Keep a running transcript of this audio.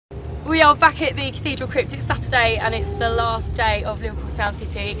We are back at the Cathedral Crypt. It's Saturday and it's the last day of Liverpool Sound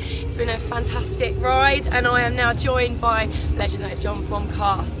City. It's been a fantastic ride and I am now joined by legend that is John from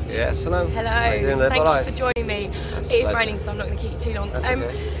Cast. Yes, hello. Hello. How you doing, Liv? Thank you for joining me. It is raining, so I'm not going to keep you too long.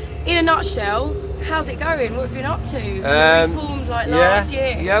 In a nutshell, how's it going? What have you been up to? We reformed like last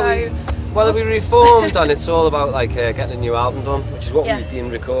year. Yeah, well, we reformed and it's all about like getting a new album done, which is what we've been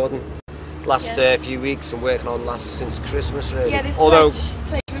recording last few weeks and working on since Christmas really. Yeah, this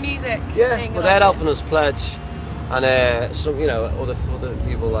pledge for music. Yeah, well, they're helping us pledge, and some other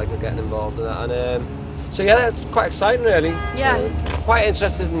people like are getting involved in that, and so yeah, it's quite exciting really. Yeah. Quite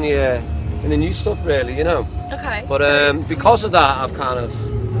interested in the new stuff really, you know. Okay. But so because of that, I've kind of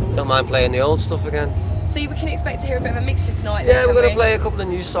don't mind playing the old stuff again. So we can expect to hear a bit of a mixture tonight. Yeah, we're going to play a couple of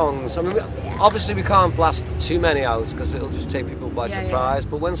new songs. I mean, obviously we can't blast too many out because it'll just take people by surprise.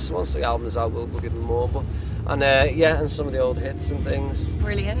 But once the album's out, we'll give them more. And some of the old hits and things.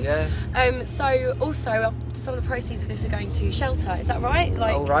 Brilliant. Yeah. So also some of the proceeds of this are going to shelter. Is that right?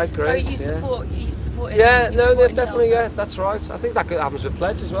 Like, oh, right, great. So you support. Yeah, definitely. Yeah, that's right. I think that happens with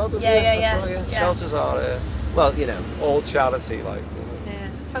Pledge as well, doesn't it? Yeah. Shelters are, well, all charity, like.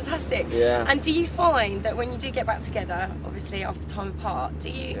 Fantastic. Yeah. And do you find that when you do get back together, obviously after time apart,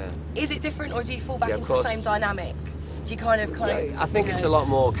 is it different or do you fall back into the same dynamic? Do you kind of I think it's a lot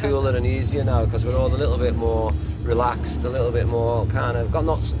more cooler and easier now because we're all a little bit more relaxed, a little bit more kind of got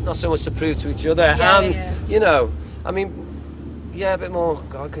not so much to prove to each other, I mean, a bit more.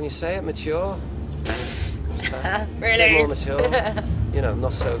 God, can you say it? Mature. Really? A bit more mature.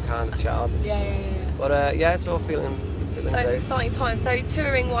 Not so kind of childish. Yeah. But it's all feeling. So it's exciting time. So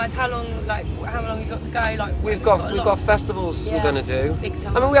touring wise, how long you got to go? Like we've got festivals we're going to do. Big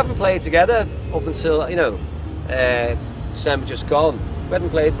time. I mean, we haven't played together up until December just gone. We hadn't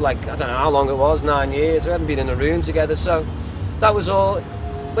played for I don't know how long it was, 9 years. We hadn't been in a room together, so that was all.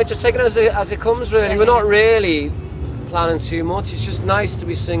 We're just taking it as it comes, really. We're not really planning too much. It's just nice to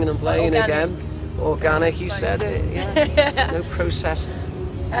be singing and playing again. Organic, you said it. Yeah. No processed.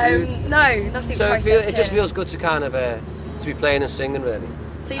 No, nothing. So it just feels good to kind of to be playing and singing really,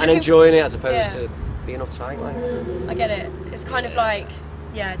 and enjoying it as opposed to being uptight. Like. I get it. It's kind of like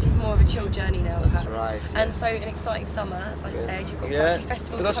just more of a chill journey now. That's right. And so an exciting summer, as I said. You've got quite a few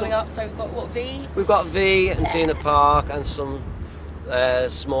festivals coming up. So we've got what V? We've got V and Tina Park and some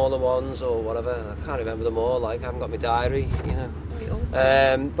smaller ones or whatever. I can't remember them all. I haven't got my diary. That'd be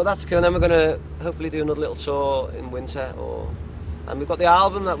awesome. But that's cool. And then we're going to hopefully do another little tour in winter and we've got the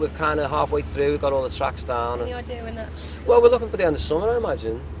album that we've kind of halfway through. We've got all the tracks down. Any idea when that's? Well, we're looking for the end of summer, I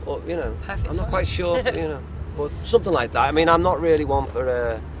imagine. Or Perfect. I'm not quite sure. But something like that. I mean, I'm not really one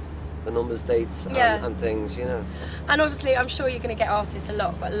for numbers, dates, and things. And obviously, I'm sure you're going to get asked this a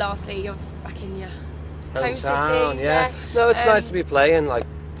lot. But lastly, you're back in your home city. Yeah. No, it's nice to be playing like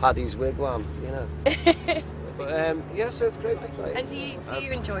Paddy's Wigwam. But so it's great to play. And do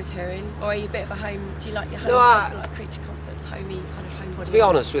you enjoy touring, or are you a bit of a home? Do you like your home, like creature comforts, homey kind of homebody? To be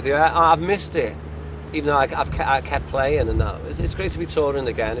honest with you, I've missed it, even though I kept playing, and that it's great to be touring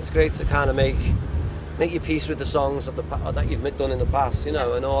again. It's great to kind of make your peace with the songs that you've done in the past,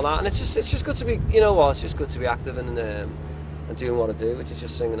 and all that. And it's just good to be, it's just good to be active and doing what I do, which is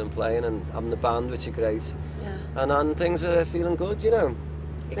just singing and playing and having the band, which is great. Yeah. And things are feeling good,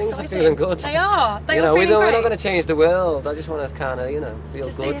 Things are feeling good. They are. We're not going to change the world. I just want to kind of, feel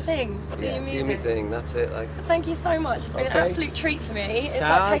just good. Do your thing. Do your music. Do my thing. That's it. Thank you so much. It's been an absolute treat for me. It's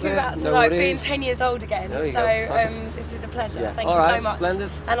like taking me back to being 10 years old again. So this is a pleasure. Thank you so much.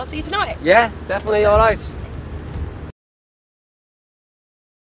 Splendid. And I'll see you tonight. Yeah, definitely. All right.